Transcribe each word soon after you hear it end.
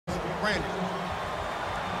Brandon.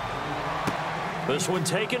 This one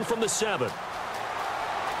taken from the 7.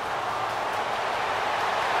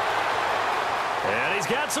 And he's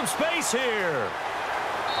got some space here.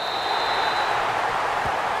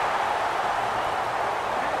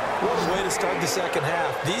 What a way to start the second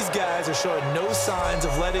half. These guys are showing no signs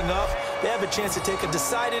of letting up. They have a chance to take a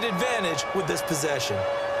decided advantage with this possession.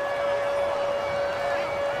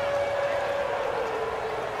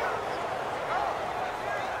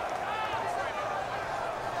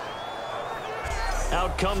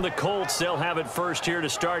 Out come the Colts. They'll have it first here to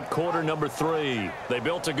start quarter number 3. They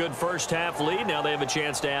built a good first-half lead. Now they have a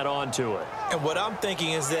chance to add on to it. And what I'm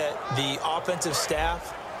thinking is that the offensive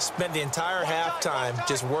staff spent the entire halftime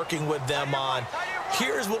just working with them on,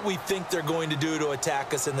 here's what we think they're going to do to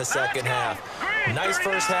attack us in the second half. Nice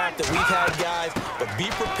first half that we've had, guys, but be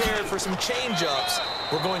prepared for some change-ups.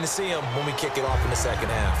 We're going to see them when we kick it off in the second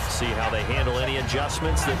half. See how they handle any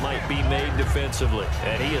adjustments that might be made defensively.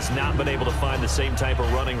 And he has not been able to find the same type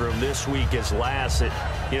of running room this week as last.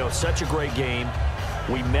 Such a great game.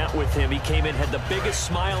 We met with him. He came in, had the biggest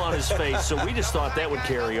smile on his face, so we just thought that would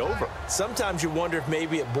carry over. Sometimes you wonder if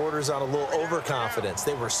maybe it borders on a little overconfidence.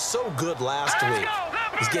 They were so good last week.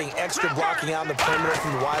 He's getting extra blocking out in the perimeter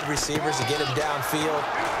from the wide receivers to get him downfield.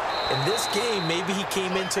 In this game, maybe he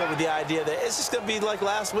came into it with the idea that it's just going to be like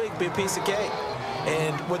last week, be a piece of cake.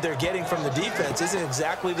 And what they're getting from the defense isn't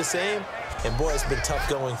exactly the same. And, boy, it's been tough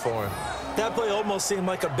going for him. That play almost seemed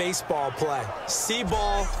like a baseball play. See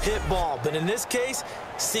ball, hit ball. But in this case,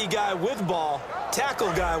 see guy with ball,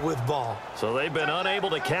 tackle guy with ball. So they've been unable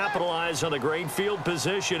to capitalize on the great field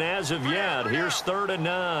position as of yet. Here's 3rd and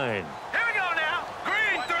 9. Here we go now.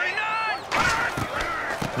 Green,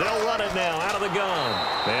 39. They'll run it now out of the gun.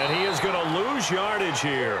 And he is going to lose yardage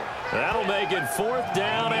here. That'll make it 4th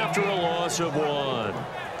down after a loss of 1.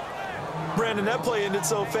 Brandon, that play ended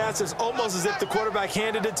so fast, it's almost as if the quarterback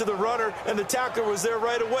handed it to the runner and the tackler was there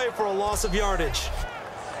right away for a loss of yardage.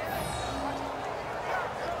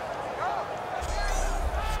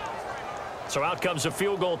 So out comes the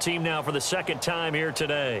field goal team now for the second time here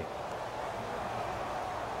today.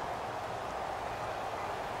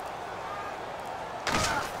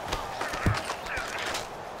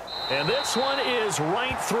 And this one is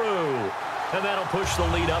right through. And that'll push the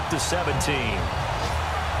lead up to 17.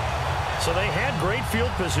 So they had great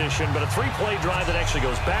field position, but a 3-play drive that actually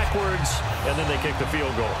goes backwards, and then they kick the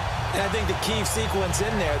field goal. And I think the key sequence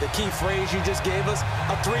in there, the key phrase you just gave us,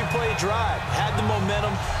 a 3-play drive. Had the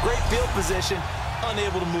momentum, great field position,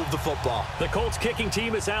 unable to move the football. The Colts kicking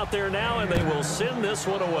team is out there now, and they will send this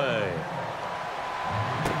one away.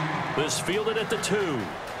 This fielded at the 2.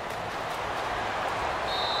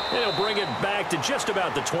 They'll bring it back to just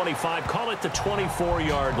about the 25, call it the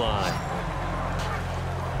 24-yard line.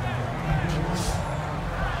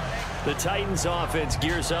 The Titans offense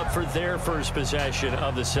gears up for their first possession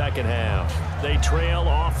of the second half. They trail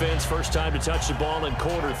offense, first time to touch the ball in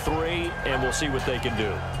quarter 3, and we'll see what they can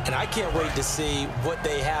do. And I can't wait to see what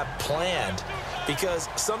they have planned, because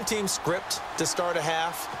some teams script to start a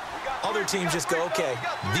half. Other teams just go, okay,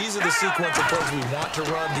 these are the sequence of plays we want to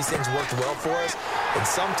run. These things worked well for us. And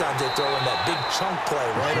sometimes they throw in that big chunk play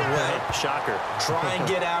right away. Shocker. Try and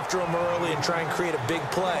get after them early and try and create a big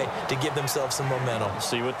play to give themselves some momentum.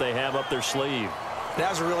 See what they have up their sleeve. That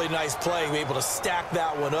was a really nice play, be able to stack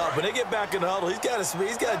that one up. When they get back in the huddle, he's got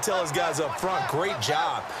to tell his guys up front, great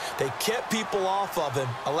job. They kept people off of him,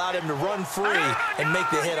 allowed him to run free and make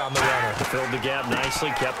the hit on the runner. Filled the gap nicely,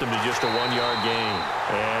 kept him to just a 1-yard gain.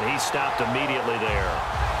 And he stopped immediately there.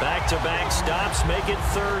 Back-to-back stops make it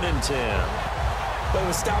 3rd and 10. But it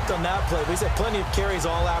was stopped on that play. He's had plenty of carries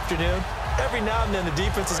all afternoon. Every now and then the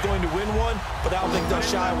defense is going to win one, but I don't think they'll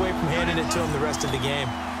shy away from handing it to him the rest of the game.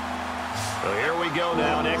 So here we go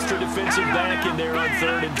now, an extra defensive back in there on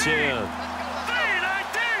 3rd and 10.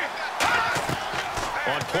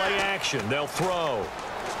 On play action, they'll throw.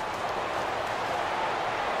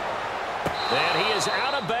 And he is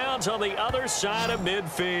out of bounds on the other side of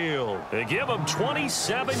midfield. They give him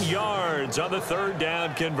 27 yards on the 3rd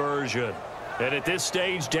down conversion. And at this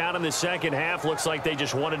stage, down in the second half, looks like they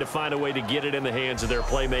just wanted to find a way to get it in the hands of their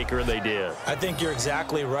playmaker, and they did. I think you're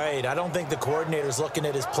exactly right. I don't think the coordinator's looking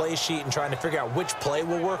at his play sheet and trying to figure out which play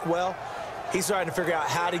will work well. He's trying to figure out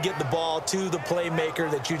how to get the ball to the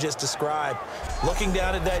playmaker that you just described. Looking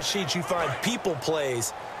down at that sheet, you find people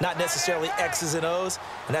plays, not necessarily X's and O's,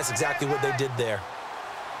 and that's exactly what they did there.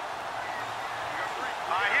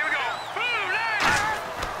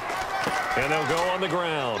 And they'll go on the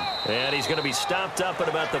ground. And he's going to be stopped up at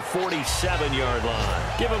about the 47-yard line.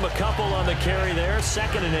 Give him a couple on the carry there.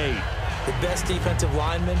 2nd and 8. The best defensive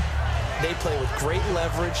lineman They play with great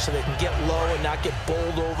leverage so they can get low and not get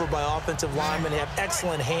bowled over by offensive linemen. They have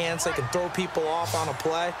excellent hands. They can throw people off on a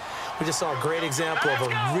play. We just saw a great example of a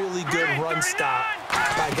really good run stop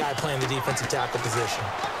by a guy playing the defensive tackle position.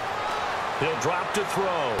 He'll drop to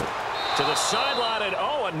throw. To the sideline, and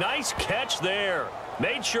oh, a nice catch there.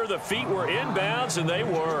 Made sure the feet were inbounds, and they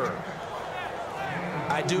were.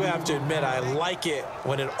 I do have to admit, I like it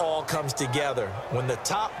when it all comes together. When the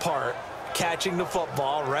top part, catching the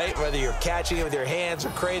football, right, whether you're catching it with your hands or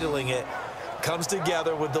cradling it, comes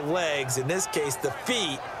together with the legs, in this case the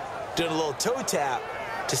feet, doing a little toe tap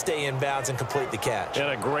to stay in bounds and complete the catch. And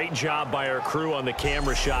a great job by our crew on the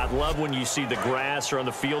camera shot. Love when you see the grass or on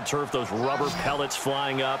the field turf, those rubber pellets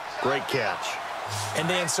flying up. Great catch. And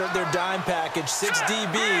they insert their dime package, 6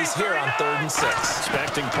 DBs here on 3rd and 6.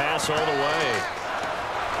 Expecting pass all the way.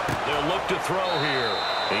 They'll look to throw here.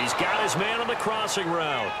 He's got his man on the crossing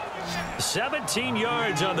route. 17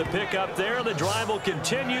 yards on the pickup there. The drive will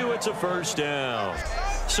continue. It's a first down.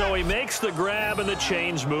 So he makes the grab and the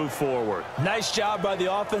chains move forward. Nice job by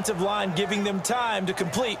the offensive line giving them time to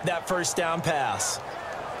complete that first down pass.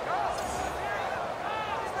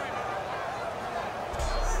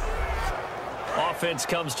 Offense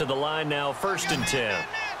comes to the line now, 1st and 10.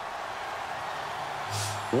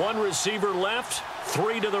 1 receiver left,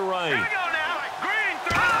 3 to the right. Here we go now. Green,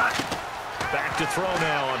 throw. Back to throw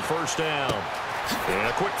now on 1st down. And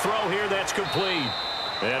a quick throw here, that's complete.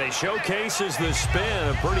 And he showcases the spin,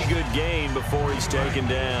 a pretty good gain before he's taken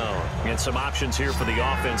down. And some options here for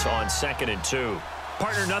the offense on 2nd and 2.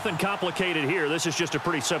 Partner, nothing complicated here. This is just a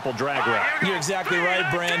pretty simple drag route. You're exactly right,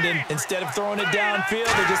 Brandon. Instead of throwing it downfield,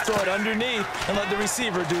 they just throw it underneath and let the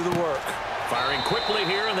receiver do the work. Firing quickly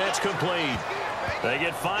here, and that's complete. They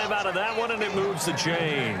get 5 out of that one, and it moves the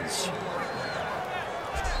chains.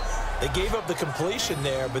 They gave up the completion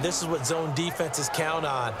there, but this is what zone defenses count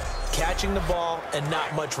on. Catching the ball and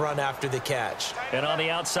not much run after the catch. And on the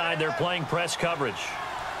outside, they're playing press coverage.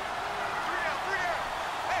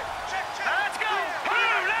 Let's go.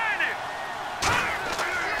 Blue, line it.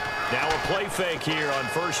 Now a play fake here on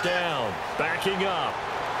 1st down. Backing up.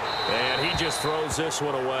 And he just throws this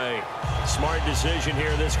one away. Smart decision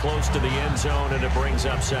here this close to the end zone, and it brings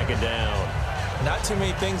up 2nd down. Not too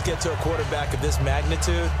many things get to a quarterback of this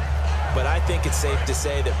magnitude, but I think it's safe to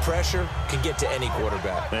say that pressure can get to any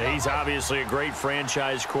quarterback. Now, he's obviously a great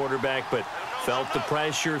franchise quarterback, but felt the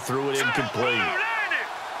pressure, threw it incomplete.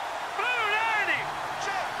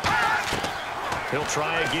 He'll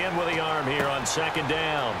try again with the arm here on 2nd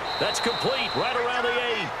down. That's complete, right around the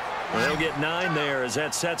 8. They'll get 9 there as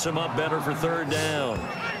that sets him up better for 3rd down.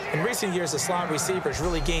 In recent years, the slot receivers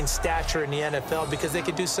really gained stature in the NFL because they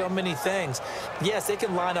can do so many things. Yes, they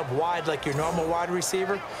can line up wide like your normal wide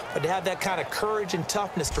receiver, but to have that kind of courage and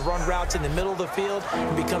toughness to run routes in the middle of the field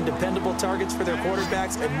and become dependable targets for their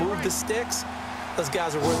quarterbacks and move the sticks, those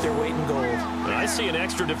guys are worth their weight in gold. And I see an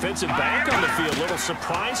extra defensive back on the field. Little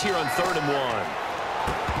surprise here on 3rd and 1.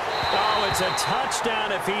 Oh, it's a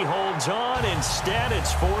touchdown if he holds on. Instead,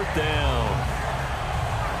 it's 4th down.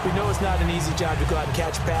 We know it's not an easy job to go out and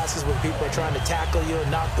catch passes when people are trying to tackle you and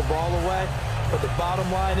knock the ball away. But the bottom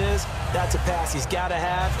line is, that's a pass he's got to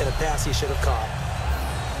have and a pass he should have caught.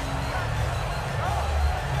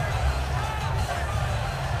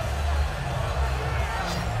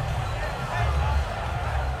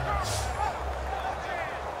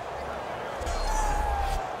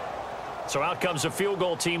 So out comes a field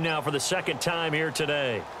goal team now for the 2nd time here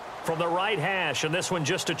today. From the right hash, and this one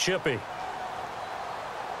just a chippy.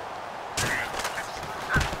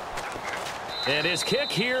 And his kick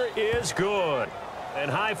here is good. And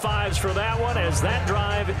high fives for that one as that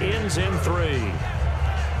drive ends in 3.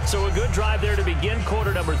 So a good drive there to begin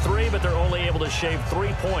quarter number 3, but they're only able to shave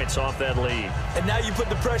 3 points off that lead. And now you put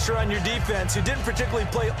the pressure on your defense, who didn't particularly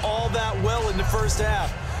play all that well in the first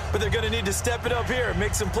half. But they're going to need to step it up here and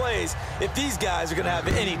make some plays if these guys are going to have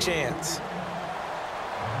any chance.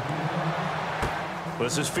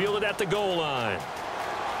 This is fielded at the goal line.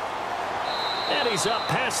 And he's up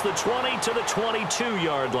past the 20 to the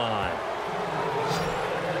 22-yard line.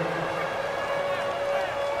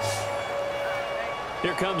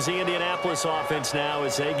 Here comes the Indianapolis offense now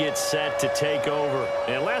as they get set to take over.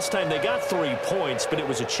 And last time they got 3 points, but it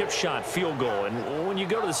was a chip shot field goal. And when you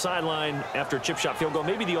go to the sideline after a chip shot field goal,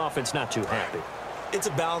 maybe the offense not too happy. It's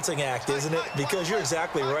a balancing act, isn't it? Because you're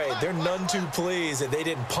exactly right. They're none too pleased that they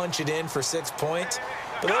didn't punch it in for 6 points.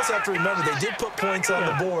 But they also have to remember they did put points on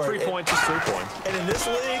the board. 3 points is 3 points. And in this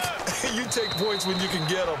league, you take points when you can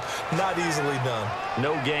get them. Not easily done.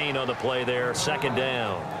 No gain on the play there. 2nd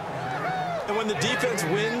down. And when the defense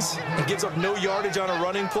wins and gives up no yardage on a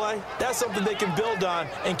running play, that's something they can build on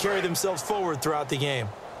and carry themselves forward throughout the game.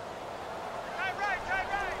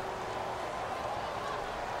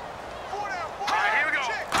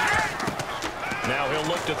 Now he'll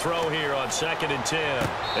look to throw here on 2nd and 10.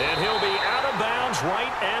 And he'll be out of bounds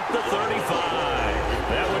right at the 35.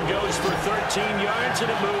 That one goes for 13 yards,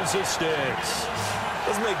 and it moves the sticks.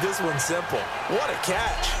 Let's make this one simple. What a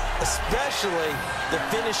catch, especially the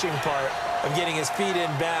finishing part of getting his feet in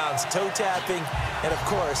bounds, toe tapping, and, of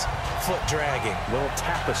course, foot dragging. A little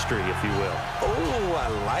tapestry, if you will. Oh, I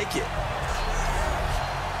like it.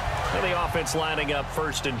 And the offense lining up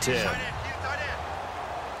 1st and 10.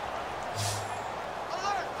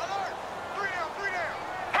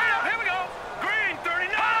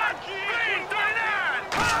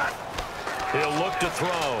 He'll look to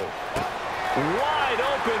throw. Wide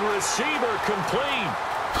open receiver complete.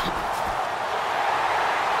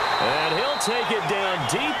 And he'll take it down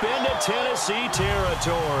deep into Tennessee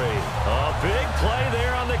territory. A big play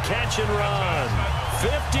there on the catch and run.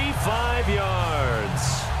 55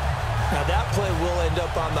 yards. Now that play will end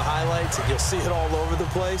up on the highlights, and you'll see it all over the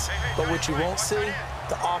place. But what you won't see,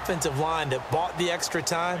 the offensive line that bought the extra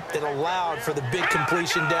time, that allowed for the big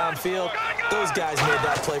completion downfield, those guys made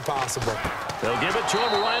that play possible. They'll give it to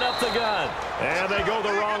him right up the gut. And they go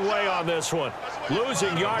the wrong way on this one.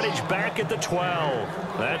 Losing yardage back at the 12.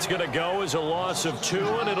 That's going to go as a loss of 2,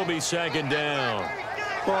 and it'll be 2nd down.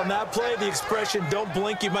 Well, on that play, the expression, don't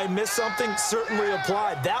blink, you might miss something, certainly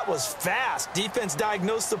applied. That was fast. Defense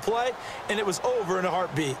diagnosed the play, and it was over in a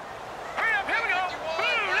heartbeat. Hurry up, here we go.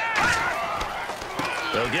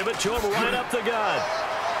 They'll give it to him right up the gut.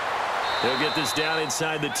 He'll get this down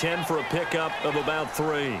inside the 10 for a pickup of about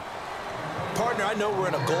 3. Partner, I know we're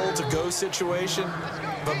in a goal-to-go situation,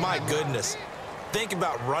 but my goodness, think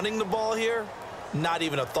about running the ball here. Not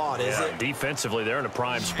even a thought, is it? Defensively, they're in a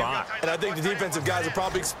prime spot. And I think the defensive guys are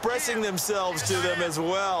probably expressing themselves to them as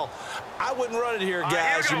well. I wouldn't run it here,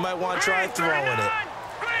 guys. You might want to try throwing it.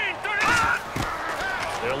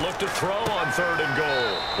 They'll look to throw on 3rd and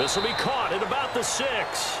goal. This will be caught at about the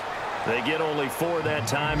 6. They get only 4 that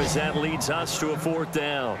time as that leads us to a 4th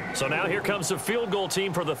down. So now here comes the field goal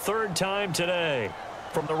team for the 3rd time today.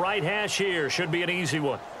 From the right hash here, should be an easy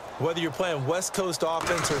one. Whether you're playing West Coast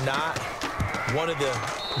offense or not, one of the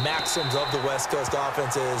maxims of the West Coast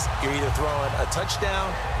offense is you're either throwing a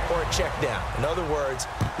touchdown or a check down. In other words,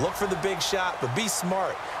 look for the big shot, but be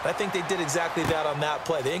smart. And I think they did exactly that on that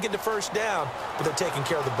play. They didn't get the 1st down, but they're taking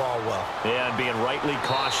care of the ball well. Yeah, and being rightly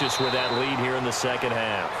cautious with that lead here in the 2nd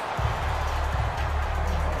half.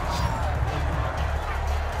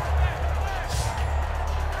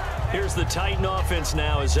 Here's the Titan offense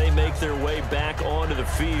now as they make their way back onto the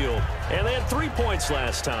field. And they had 3 points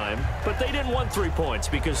last time, but they didn't want 3 points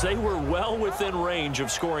because they were well within range of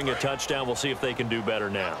scoring a touchdown. We'll see if they can do better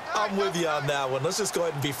now. I'm with you on that one. Let's just go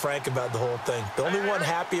ahead and be frank about the whole thing. The only one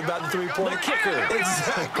happy about the 3-point? The kicker.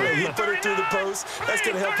 Exactly. He put it through the post. That's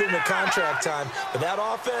going to help him in contract time. But that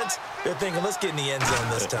offense, they're thinking, let's get in the end zone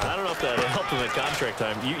this time. I don't know if that helped him in contract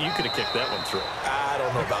time. You could have kicked that one through. I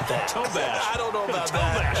don't know about that. Toe bash. I don't know about toe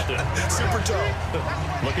bashed it. Super toe.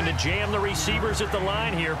 Looking to jam the receivers at the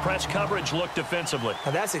line here. Press coverage look defensively.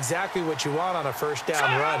 And that's exactly what you want on a 1st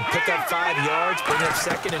down run. Pick up 5 yards, bring up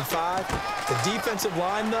 2nd and 5. The defensive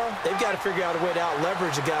line, though, they've got to figure out a way to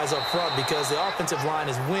out-leverage the guys up front because the offensive line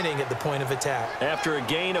is winning at the point of attack. After a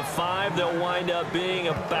gain of 5, they'll wind up being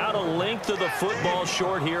about a length of the football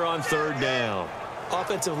short here on 3rd down.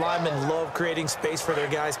 Offensive linemen love creating space for their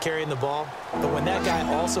guys carrying the ball, but when that guy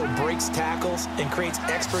also breaks tackles and creates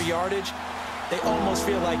extra yardage, they almost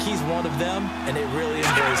feel like he's one of them, and they really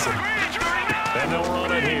embrace him. And they'll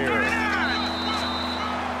run it here.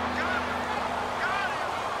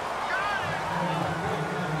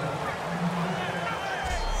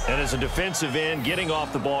 And as a defensive end, getting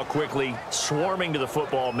off the ball quickly, swarming to the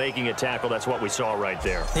football, making a tackle, that's what we saw right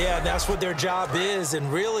there. Yeah, that's what their job is,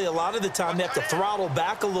 and really a lot of the time they have to throttle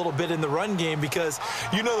back a little bit in the run game because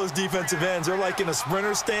you know those defensive ends, they're like in a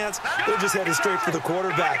sprinter stance. They're just headed straight for the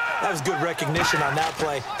quarterback. That was good recognition on that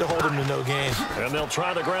play to hold him to no gain. And they'll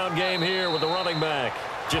try the ground game here with the running back.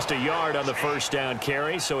 Just a yard on the 1st down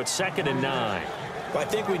carry, so it's 2nd and 9. Well, I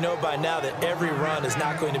think we know by now that every run is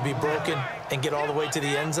not going to be broken and get all the way to the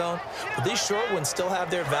end zone. But these short ones still have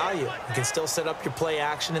their value. You can still set up your play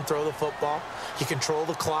action and throw the football. You control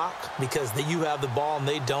the clock because you have the ball and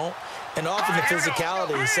they don't. And often the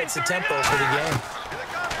physicality sets the tempo for the game.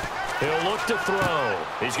 He'll look to throw.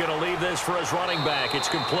 He's going to leave this for his running back. It's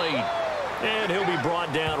complete. And he'll be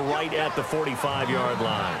brought down right at the 45-yard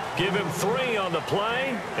line. Give him 3 on the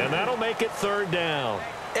play, and that'll make it 3rd down.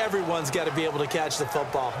 Everyone's got to be able to catch the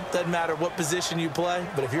football. Doesn't matter what position you play,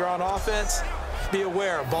 but if you're on offense, be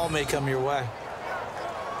aware a ball may come your way.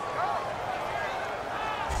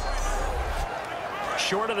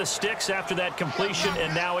 Short of the sticks after that completion,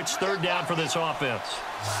 and now it's third down for this offense.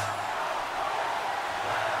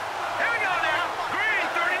 Here we go now. Green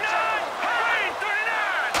 39. Green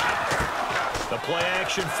 39. The play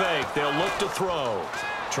action fake. They'll look to throw.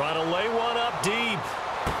 Trying to lay one up deep.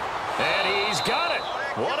 And he's got it.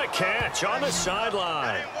 What a catch on the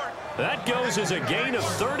sideline. That goes as a gain of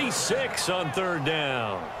 36 on third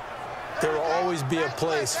down. There will always be a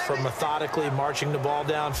place for methodically marching the ball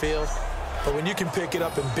downfield. But when you can pick it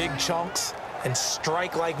up in big chunks and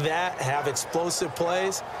strike like that, have explosive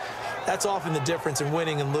plays, that's often the difference in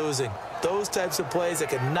winning and losing. Those types of plays that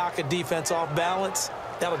can knock a defense off balance,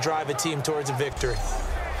 that'll drive a team towards a victory.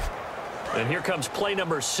 And here comes play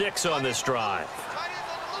number 6 on this drive.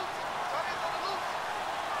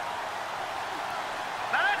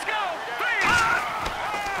 Now let's go.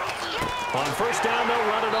 On first down, they'll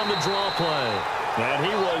run it on the draw play. And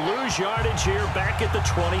he will lose yardage here back at the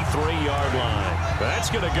 23-yard line. That's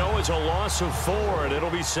going to go as a loss of 4, and it'll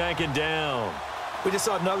be second down. We just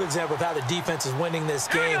saw another example of how the defense is winning this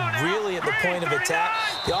game. Really at the point of attack,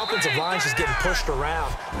 the offensive line is just getting pushed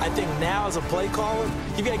around. I think now as a play caller,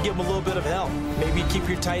 you've got to give them a little bit of help. Maybe keep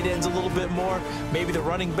your tight ends a little bit more. Maybe the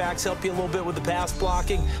running backs help you a little bit with the pass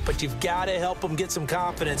blocking. But you've got to help them get some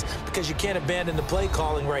confidence because you can't abandon the play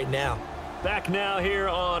calling right now. Back now here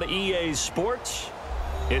on EA Sports.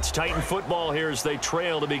 It's Titan football here as they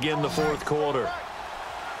trail to begin the fourth quarter.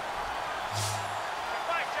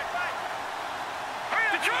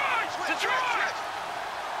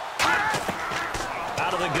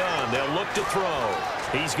 Out of the gun, they'll look to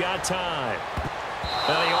throw. He's got time.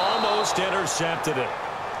 And he almost intercepted it.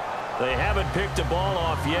 They haven't picked a ball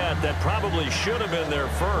off yet. That probably should have been their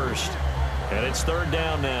first. And it's third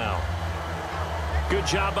down now. Good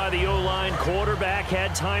job by the O-line. Quarterback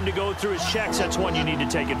had time to go through his checks. That's one you need to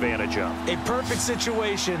take advantage of. A perfect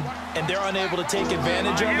situation, and they're unable to take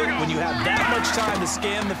advantage of it. When you have that much time to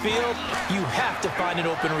scan the field, you have to find an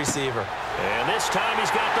open receiver. And this time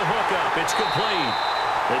he's got the hook up. It's complete.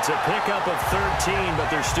 It's a pickup of 13, but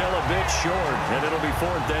they're still a bit short, and it'll be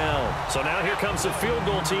fourth down. So now here comes the field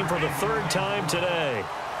goal team for the third time today.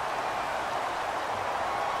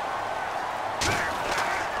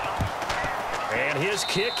 And his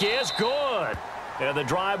kick is good. And the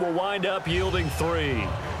drive will wind up yielding 3.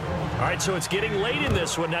 All right, so it's getting late in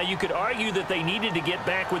this one. Now, you could argue that they needed to get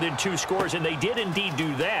back within 2 scores, and they did indeed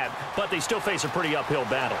do that, but they still face a pretty uphill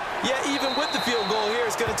battle. Yeah, even with the field goal here,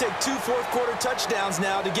 it's going to take 2 fourth-quarter touchdowns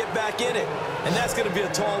now to get back in it. And that's going to be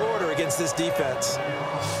a tall order against this defense.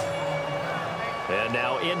 And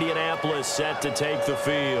now Indianapolis set to take the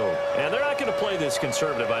field. And they're not going to play this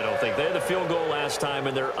conservative, I don't think. They had the field goal last time,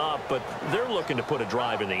 and they're up, but they're looking to put a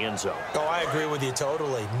drive in the end zone. Oh, I agree with you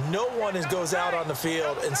totally. No one goes out on the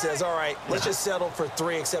field and says, all right, let's just settle for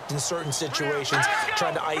 3, except in certain situations,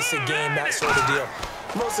 trying to ice a game, that sort of deal.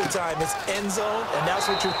 Most of the time, it's end zone, and that's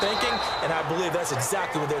what you're thinking, and I believe that's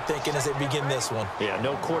exactly what they're thinking as they begin this one. Yeah,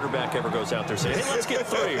 no quarterback ever goes out there saying, hey, let's get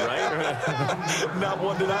 3, right? Not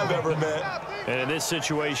one that I've ever met. And in this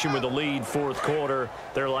situation with the lead fourth quarter,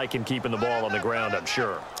 they're liking keeping the ball on the ground, I'm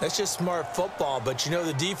sure. That's just smart football, but you know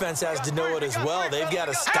the defense has to know it as well. They've got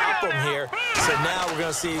to stop them here. So now we're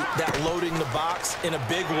going to see that loading the box in a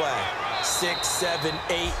big way. 6, 7,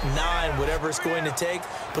 8, 9, whatever it's going to take,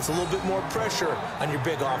 puts a little bit more pressure on your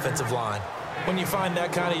big offensive line. When you find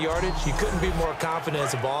that kind of yardage, you couldn't be more confident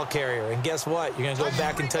as a ball carrier. And guess what? You're going to go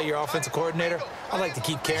back and tell your offensive coordinator, I'd like to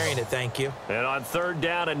keep carrying it, thank you. And on third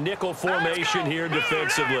down, a nickel formation here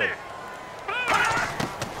defensively.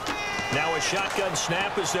 Now a shotgun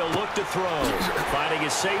snap as they'll look to throw. Finding a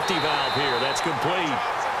safety valve here. That's complete.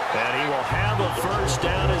 And he will have a first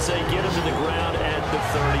down as they get him to the ground at the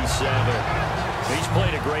 37. He's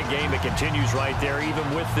played a great game. It continues right there, even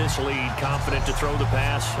with this lead, confident to throw the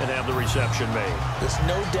pass and have the reception made. There's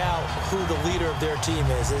no doubt who the leader of their team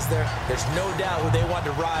is there? There's no doubt who they want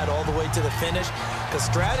to ride all the way to the finish. Because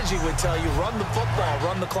strategy would tell you, run the football,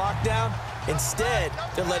 run the clock down. Instead,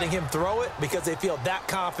 they're letting him throw it because they feel that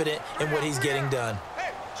confident in what he's getting done.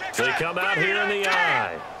 They come out here in the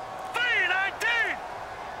eye.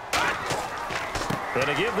 And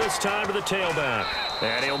to give this time to the tailback.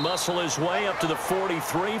 And he'll muscle his way up to the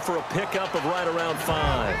 43 for a pickup of right around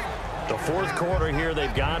 5. The fourth quarter here,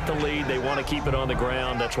 they've got the lead. They want to keep it on the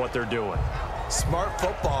ground. That's what they're doing. Smart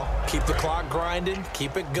football. Keep the clock grinding.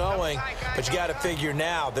 Keep it going. But you got to figure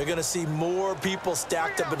now, they're going to see more people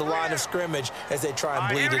stacked up at the line of scrimmage as they try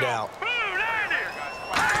and bleed it out.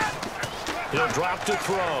 He'll drop to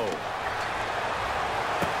throw.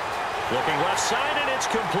 Looking left side, and it's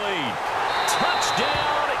complete.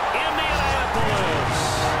 Touchdown, Indianapolis.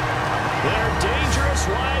 Their dangerous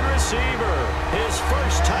wide receiver. His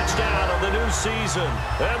first touchdown of the new season.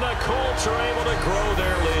 And the Colts are able to grow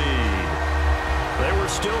their lead. They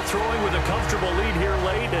were still throwing with a comfortable lead here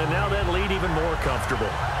late, and now that lead even more comfortable.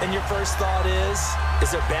 And your first thought is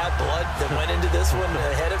there bad blood that went into this one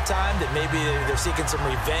ahead of time, that maybe they're seeking some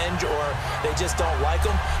revenge or they just don't like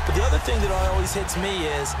them? But the other thing that always hits me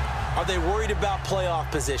is, are they worried about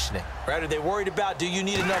playoff positioning? Right? Are they worried about, do you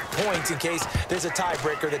need enough points in case there's a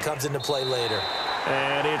tiebreaker that comes into play later?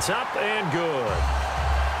 And it's up and good.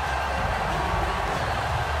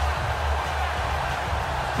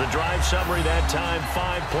 The drive summary that time,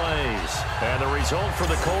 5 plays. And the result for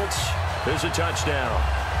the Colts is a touchdown.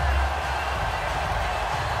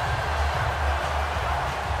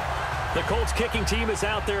 The Colts kicking team is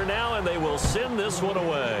out there now, and they will send this one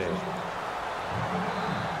away.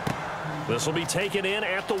 This will be taken in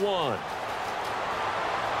at the 1.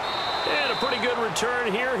 And a pretty good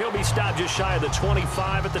return here. He'll be stopped just shy of the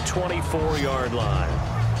 25 at the 24-yard line.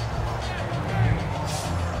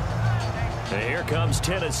 And here comes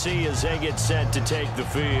Tennessee as they get set to take the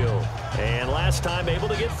field. And last time able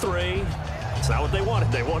to get 3. It's not what they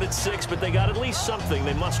wanted. They wanted 6, but they got at least something.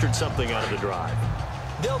 They mustered something out of the drive.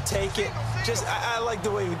 They'll take it. I like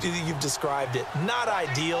the way you've described it. Not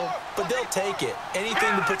ideal, but they'll take it.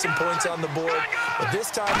 Anything to put some points on the board. But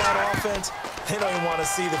this time on offense, they don't even want to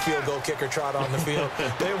see the field goal kicker trot on the field.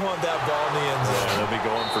 They want that ball in the end zone. Yeah, they'll be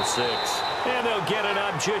going for 6. And they'll get it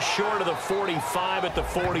up just short of the 45 at the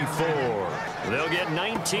 44. They'll get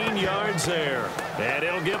 19 yards there. And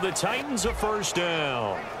it'll give the Titans a first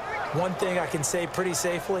down. One thing I can say pretty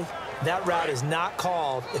safely, that route is not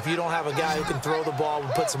called if you don't have a guy who can throw the ball and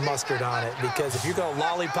put some mustard on it. Because if you're going to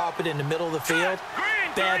lollipop it in the middle of the field,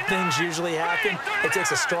 bad things usually happen. It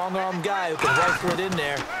takes a strong-arm guy who can rifle it in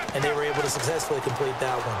there, and they were able to successfully complete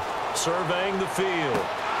that one. Surveying the field.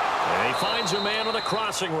 And he finds a man on a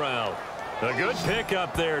crossing route. A good pick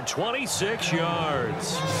up there, 26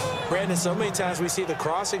 yards. Brandon, so many times we see the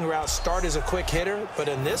crossing route start as a quick hitter, but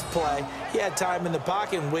in this play, he had time in the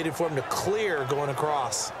pocket and waited for him to clear going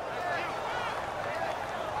across.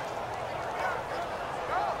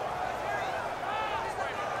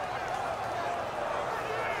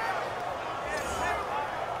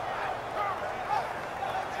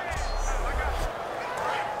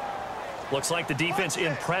 Looks like the defense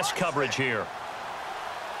in press coverage here.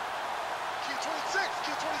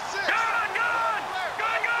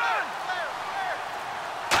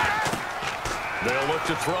 They'll look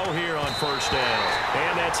to throw here on first down,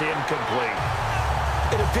 and that's incomplete.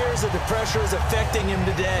 It appears that the pressure is affecting him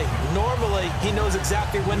today. Normally, he knows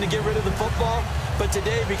exactly when to get rid of the football, but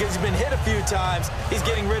today, because he's been hit a few times, he's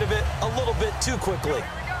getting rid of it a little bit too quickly.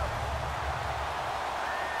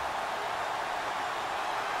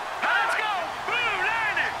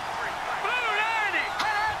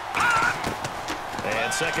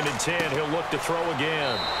 And 2nd and 10, he'll look to throw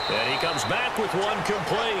again. And he comes back with one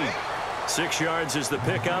complete. 6 yards is the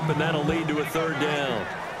pickup, and that'll lead to a 3rd down.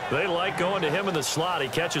 They like going to him in the slot. He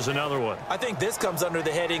catches another one. I think this comes under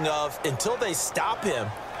the heading of, until they stop him,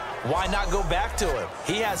 why not go back to him?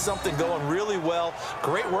 He has something going really well.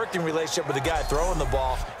 Great working relationship with the guy throwing the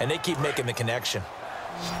ball, and they keep making the connection.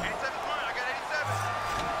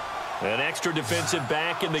 An extra defensive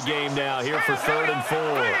back in the game now here for 3rd and 4.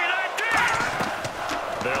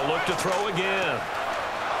 They'll look to throw again.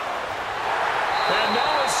 And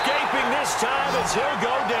no escaping this time as he'll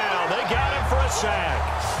go down. They got him for a sack.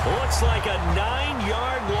 Looks like a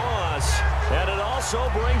 9-yard loss, and it also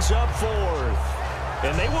brings up 4th.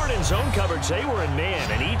 And they weren't in zone coverage. They were in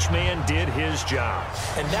man, and each man did his job.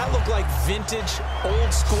 And that looked like vintage,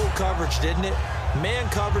 old-school coverage, didn't it? Man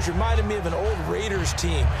coverage reminded me of an old Raiders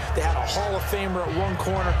team. They had a Hall of Famer at one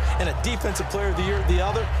corner and a Defensive Player of the Year at the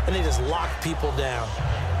other, and they just locked people down.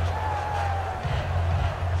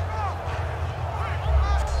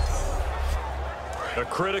 A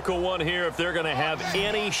critical one here if they're going to have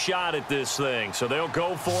any shot at this thing. So they'll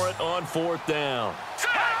go for it on 4th down.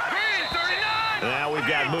 Now we've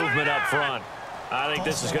got movement up front. I think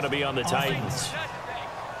this is going to be on the Titans.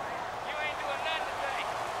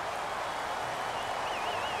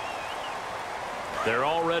 They're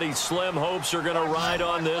already slim hopes are going to ride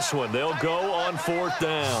on this one. They'll go on 4th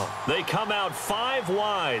down. They come out 5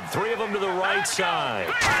 wide, 3 of them to the right side.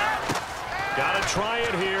 Got to try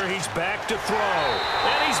it here. He's back to throw.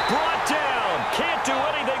 And he's brought down. Can't do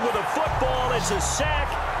anything with a football. It's a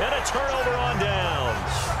sack and a turnover on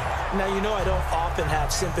downs. Now, you know I don't often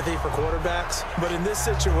have sympathy for quarterbacks, but in this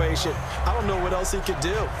situation, I don't know what else he could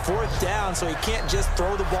do. 4th down, so he can't just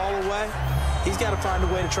throw the ball away. He's got to find a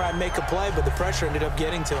way to try and make a play, but the pressure ended up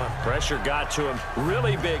getting to him. Pressure got to him.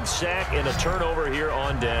 Really big sack and a turnover here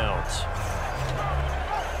on downs.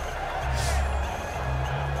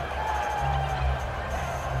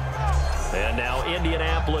 And now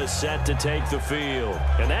Indianapolis set to take the field.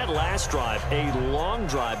 And that last drive, a long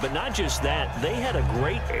drive, but not just that, they had a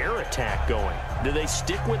great air attack going. Do they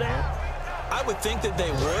stick with that? I would think that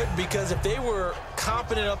they would, because if they were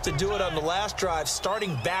competent enough to do it on the last drive,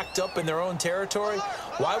 starting backed up in their own territory,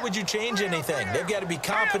 why would you change anything? They've got to be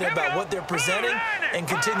confident about what they're presenting and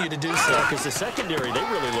continue to do so. Because the secondary, they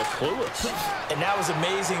really look clueless. And that was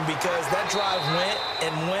amazing because that drive went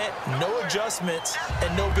and went, no adjustments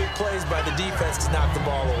and no big plays by the defense to knock the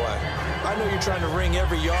ball away. I know you're trying to wring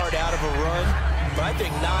every yard out of a run, but I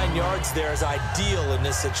think 9 yards there is ideal in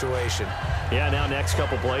this situation. Yeah, now next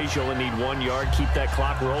couple plays, you only need 1 yard. Keep that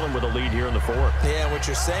clock rolling with a lead here in the 4th. Yeah, what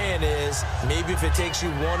you're saying is maybe if it takes you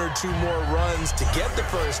 1 or 2 more runs to get the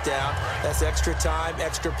first down, that's extra time,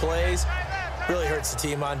 extra plays. Really hurts the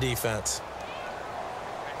team on defense.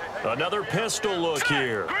 Another pistol look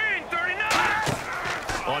here.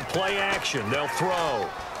 On play action, they'll throw.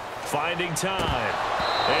 Finding time.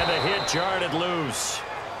 And the hit jarred it loose.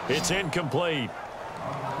 It's incomplete.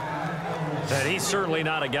 And he's certainly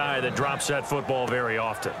not a guy that drops that football very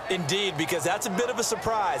often. Indeed, because that's a bit of a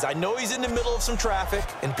surprise. I know he's in the middle of some traffic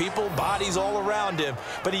and people, bodies all around him,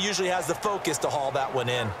 but he usually has the focus to haul that one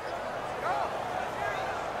in.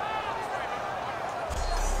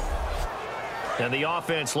 And the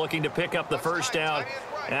offense looking to pick up the first down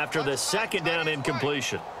after the 2nd down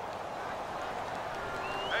incompletion.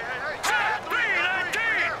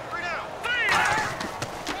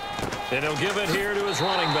 And he'll give it here to his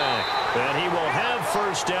running back. And he will have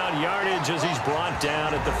first down yardage as he's brought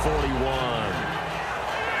down at the 41.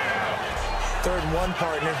 3rd and 1,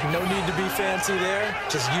 partner. No need to be fancy there.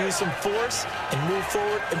 Just use some force and move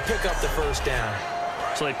forward and pick up the first down.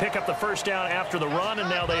 So they pick up the first down after the run, and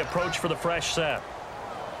now they approach for the fresh set.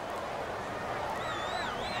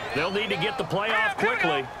 They'll need to get the play off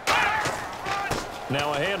quickly.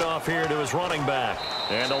 Now a handoff here to his running back.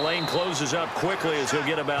 And the lane closes up quickly as he'll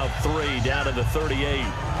get about 3 down to the 38.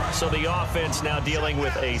 So the offense now dealing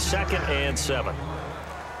with a 2nd and 7.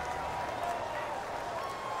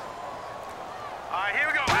 All right, here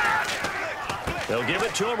we go. They'll give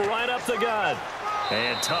it to him right up the gut.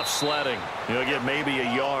 And tough sledding. He'll get maybe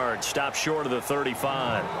a yard. Stop short of the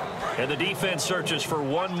 35. And the defense searches for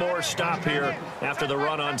one more stop here after the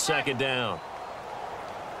run on 2nd down.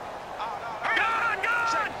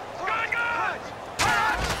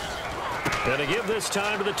 And to give this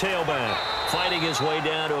time to the tailback. Fighting his way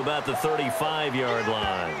down to about the 35-yard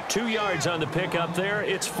line. 2 yards on the pickup there.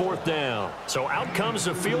 It's 4th down. So out comes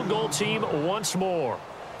the field goal team once more.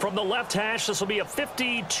 From the left hash, this will be a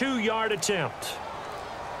 52-yard attempt.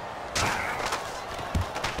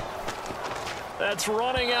 That's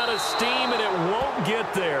running out of steam, and it won't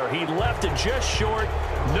get there. He left it just short.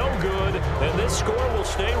 No good. And this score will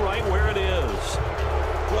stay right where it is.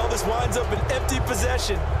 Well, this winds up an empty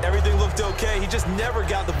possession. Everything looked okay. He just never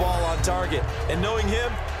got the ball on target. And knowing him,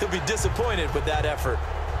 he'll be disappointed with that effort.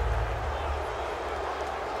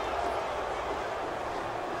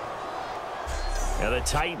 And the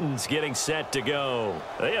Titans getting set to go.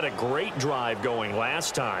 They had a great drive going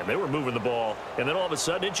last time. They were moving the ball, and then all of a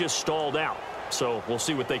sudden it just stalled out. So we'll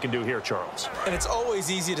see what they can do here, Charles. And it's always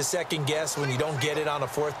easy to second guess when you don't get it on a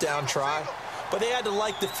 4th down try. But they had to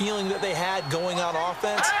like the feeling that they had going on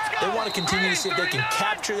offense. They want to continue to see if they can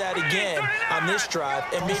capture that again on this drive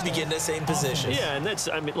and maybe get in the same position. Yeah, and that's,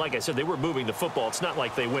 I mean, like I said, they were moving the football. It's not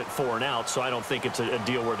like they went 4 and out, so I don't think it's a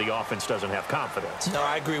deal where the offense doesn't have confidence. No,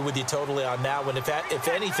 I agree with you totally on that one. If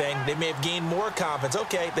anything, they may have gained more confidence.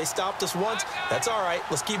 Okay, they stopped us once. That's all right.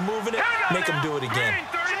 Let's keep moving it. Make them do it again.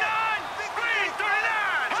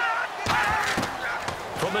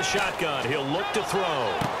 From the shotgun, he'll look to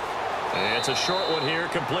throw. And it's a short one here,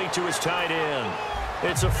 complete to his tight end.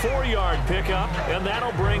 It's a 4-yard pickup, and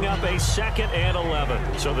that'll bring up a 2nd and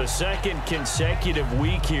 11. So the 2nd consecutive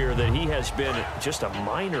week here that he has been just a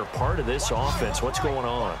minor part of this offense. What's going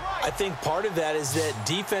on? I think part of that is that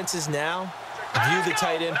defenses now view the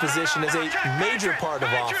tight end position as a major part of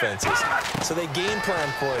offenses. So they game plan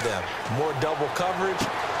for them. More double coverage.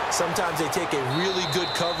 Sometimes they take a really good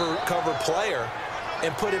cover player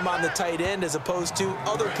and put him on the tight end as opposed to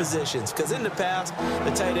other positions. Because in the past, the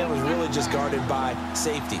tight end was really just guarded by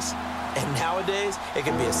safeties. And nowadays, it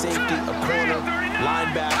can be a safety, a corner,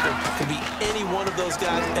 linebacker. It can be any one of those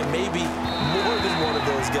guys, and maybe more than one of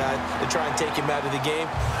those guys to try and take him out of the game.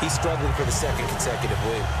 He's struggling for the second consecutive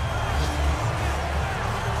week.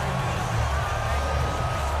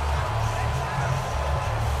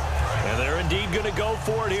 And they're indeed going to go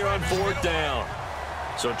for it here on fourth down.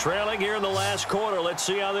 So trailing here in the last quarter. Let's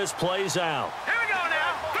see how this plays out. Here we go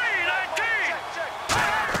now.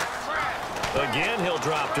 3-19. Again, he'll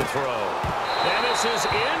drop to throw. And this is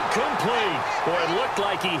incomplete. Boy, it looked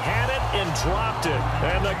like he had it and dropped it.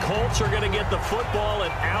 And the Colts are going to get the football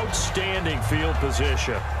in outstanding field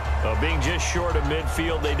position. Being just short of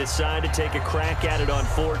midfield, they decide to take a crack at it on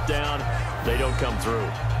fourth down. They don't come through.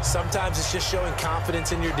 Sometimes it's just showing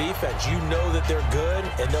confidence in your defense. You know that they're good,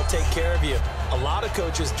 and they'll take care of you. A lot of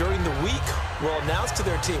coaches during the week will announce to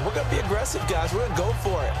their team, we're going to be aggressive, guys. We're going to go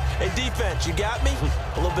for it. Hey, defense, you got me?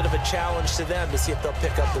 A little bit of a challenge to them to see if they'll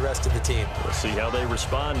pick up the rest of the team. We'll see how they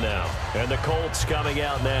respond now. And the Colts coming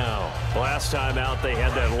out now. Last time out, they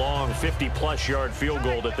had that long 50-plus yard field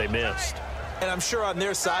goal that they missed. And I'm sure on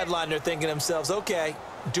their sideline they're thinking to themselves, okay,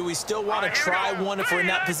 do we still want to try one if we're in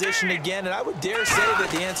that position again? And I would dare say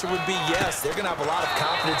that the answer would be yes. They're going to have a lot of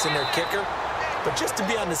confidence in their kicker. But just to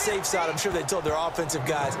be on the safe side, I'm sure they told their offensive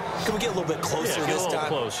guys, can we get a little bit closer this time?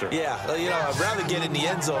 Closer. Yeah, you know, I'd rather get in the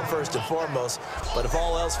end zone first and foremost. But if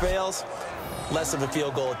all else fails, less of a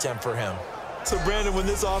field goal attempt for him. So, Brandon, when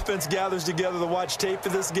this offense gathers together to watch tape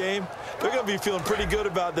of this game, they're going to be feeling pretty good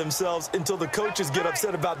about themselves until the coaches get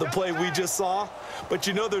upset about the play we just saw. But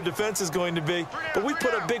you know their defense is going to be. But we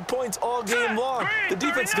put up big points all game long. The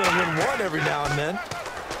defense is going to win one every now and then.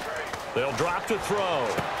 They'll drop to throw.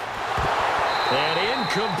 And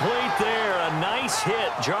incomplete there. A nice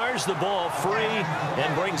hit. Jars the ball free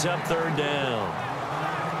and brings up third down.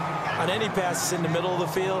 On any passes in the middle of the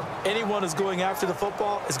field, anyone who's going after the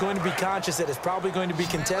football is going to be conscious that it's probably going to be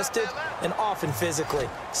contested and often physically.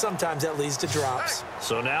 Sometimes that leads to drops.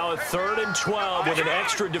 So now at 3rd and 12 with an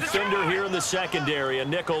extra defender here in the secondary, a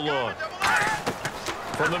nickel look.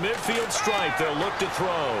 From the midfield stripe, they'll look to throw.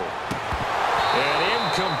 And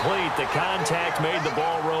incomplete. The contact made the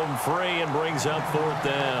ball roam free and brings up 4th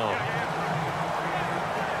down.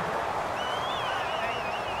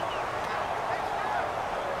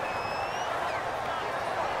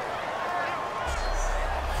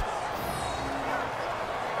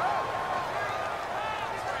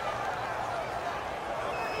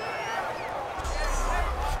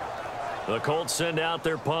 The Colts send out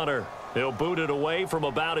their punter. He'll boot it away from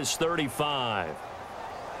about his 35.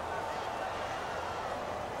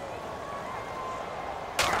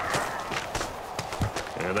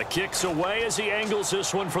 And the kick's away as he angles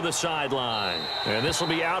this one for the sideline. And this will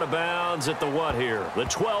be out of bounds at the what here? The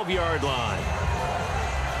 12-yard line.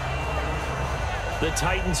 The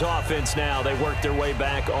Titans offense now, they work their way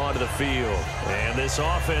back onto the field. And this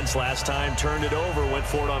offense last time turned it over, went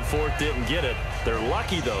for it on 4th, didn't get it. They're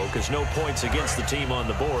lucky, though, because no points against the team on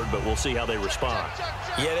the board, but we'll see how they respond.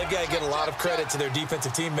 Yeah, they've got to get a lot of credit to their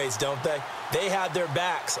defensive teammates, don't they? They had their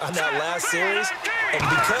backs on that last series, and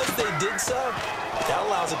because they did so, that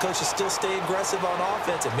allows the coach to still stay aggressive on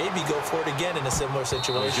offense and maybe go for it again in a similar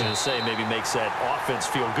situation. I was going to say maybe makes that offense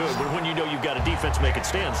feel good, but when you know you've got a defense making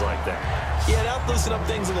stands like that. Yeah, that'll loosen up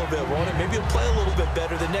things a little bit, won't it? Maybe you'll play a little bit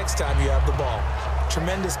better the next time you have the ball.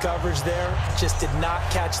 Tremendous coverage there. Just did not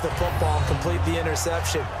catch the football and complete the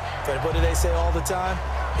interception. But what do they say all the time?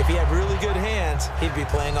 If he had really good hands, he'd be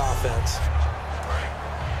playing offense.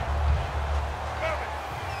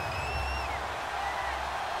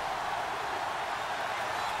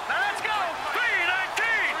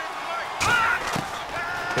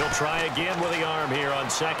 Try again with the arm here on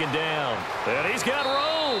 2nd down. And he's got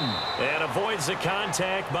room. And avoids the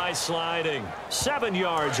contact by sliding. 7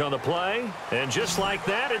 yards on the play. And just like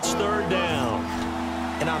that, it's 3rd down.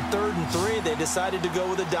 And on 3rd and 3, they decided to go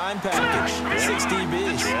with a dime package. 6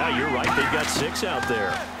 DBs. Yeah, you're right. They've got 6 out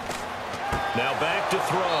there. Now back to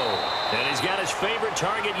throw. And he's got his favorite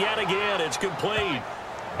target yet again. It's complete.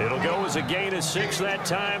 It'll go as a gain of 6 that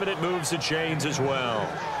time, and it moves the chains as well.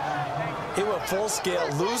 He went full scale,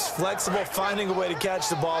 loose, flexible, finding a way to catch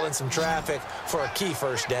the ball in some traffic for a key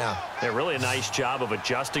 1st down. Yeah, really a nice job of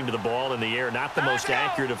adjusting to the ball in the air. Not the most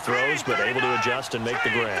accurate of throws, but able to adjust and make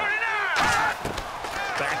the grab.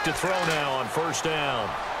 Back to throw now on 1st down.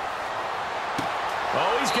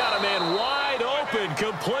 Oh, he's got a man wide open,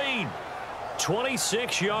 complete.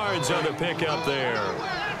 26 yards on the pickup there.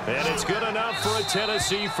 And it's good enough for a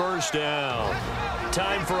Tennessee 1st down.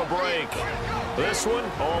 Time for a break. This one,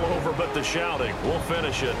 all over but the shouting. We'll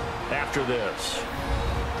finish it after this.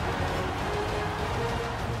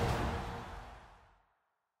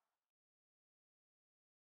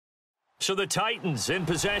 So the Titans in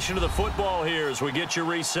possession of the football here as we get you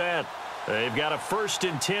reset. They've got a 1st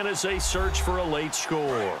and 10 as they search for a late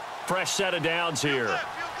score. Fresh set of downs here.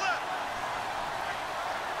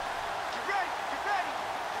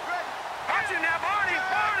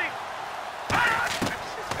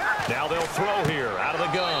 Now they'll throw here out of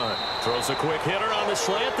the gun. Throws a quick hitter on the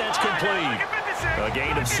slant. That's complete. A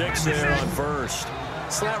gain of 6 there on 1st.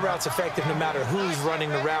 Slant route's effective no matter who's running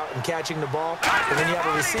the route and catching the ball. But when you have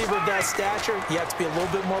a receiver of that stature, you have to be a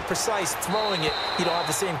little bit more precise throwing it. You don't have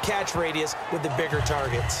the same catch radius with the bigger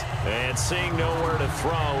targets. And seeing nowhere to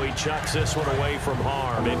throw, he chucks this one away from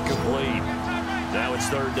harm. Incomplete. Now it's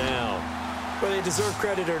 3rd down. Whether they deserve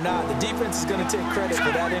credit or not, the defense is going to take credit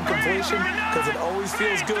for that incompletion because it always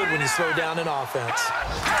feels good when you slow down an offense.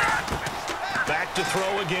 Back to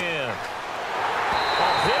throw again. A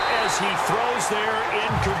hit as he throws there,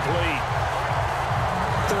 incomplete.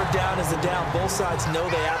 3rd down is the down. Both sides know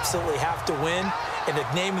they absolutely have to win. And the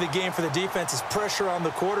name of the game for the defense is pressure on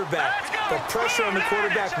the quarterback. But pressure on the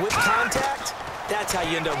quarterback with contact, that's how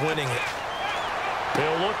you end up winning it.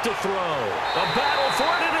 He'll look to throw. A battle for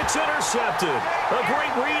it, and it's intercepted. A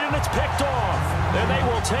great read, and it's picked off. And they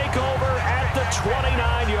will take over at the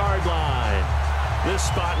 29-yard line. This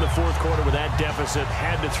spot in the 4th quarter with that deficit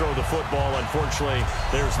had to throw the football. Unfortunately,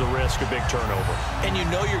 there's the risk of big turnover. And you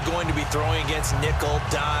know you're going to be throwing against nickel,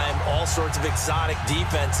 dime, all sorts of exotic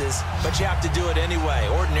defenses, but you have to do it anyway.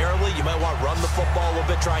 Ordinarily, you might want to run the football a little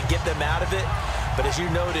bit, try and get them out of it. But as you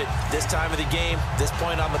noted, this time of the game, this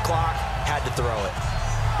point on the clock, had to throw it.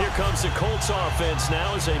 Here comes the Colts offense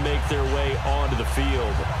now as they make their way onto the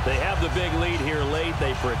field. They have the big lead here late.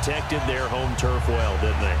 They protected their home turf well,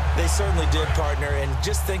 didn't they? They certainly did, partner. And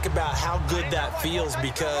just think about how good that feels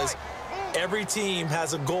because every team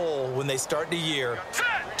has a goal when they start the year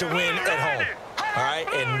to win at home. All right,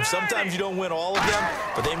 and sometimes you don't win all of them,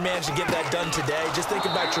 but they managed to get that done today. Just think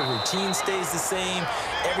about your routine stays the same.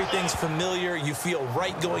 Everything's familiar. You feel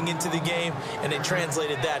right going into the game, and they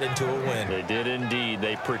translated that into a win. They did indeed.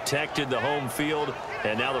 They protected the home field,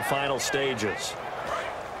 and now the final stages.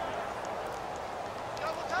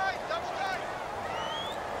 Double tight, double tight.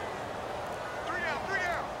 3 down.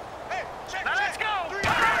 Hey, check, now let's go.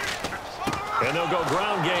 And they'll go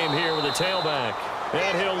ground game here with a tailback.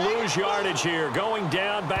 And he'll lose yardage here, going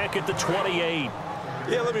down back at the 28.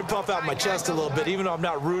 Yeah, let me puff out my chest a little bit, even though I'm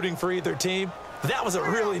not rooting for either team. That was a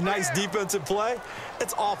really nice defensive play.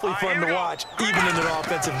 It's awfully fun to watch, even in an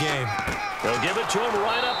offensive game. They'll give it to him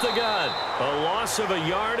right up the gut. A loss of a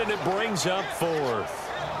yard, and it brings up 4th.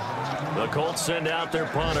 The Colts send out their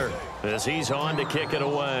punter as he's on to kick it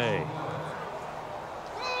away.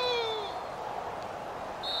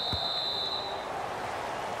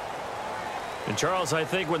 And, Charles, I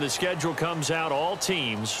think when the schedule comes out, all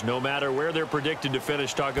teams, no matter where they're predicted to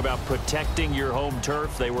finish, talk about protecting your home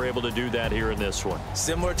turf. They were able to do that here in this one.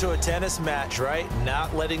 Similar to a tennis match, right?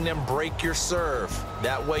 Not letting them break your serve.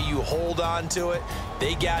 That way you hold on to it.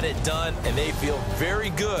 They got it done, and they feel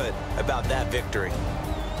very good about that victory.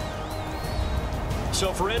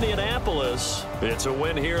 So for Indianapolis, it's a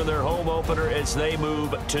win here in their home opener as they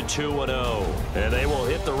move to 2-0. And they will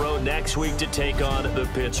hit the road next week to take on the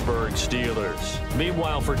Pittsburgh Steelers.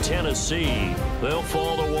 Meanwhile, for Tennessee, they'll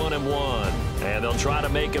fall to 1-1. And they'll try to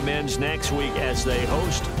make amends next week as they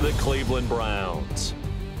host the Cleveland Browns.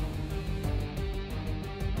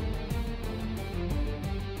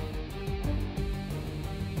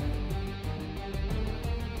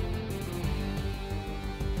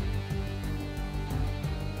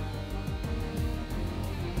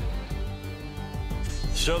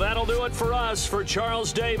 So that'll do it for us. For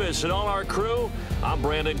Charles Davis and all our crew, I'm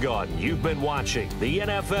Brandon Gaudin. You've been watching the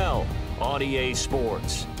NFL on EA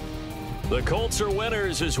Sports. The Colts are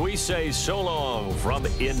winners as we say so long from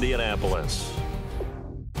Indianapolis.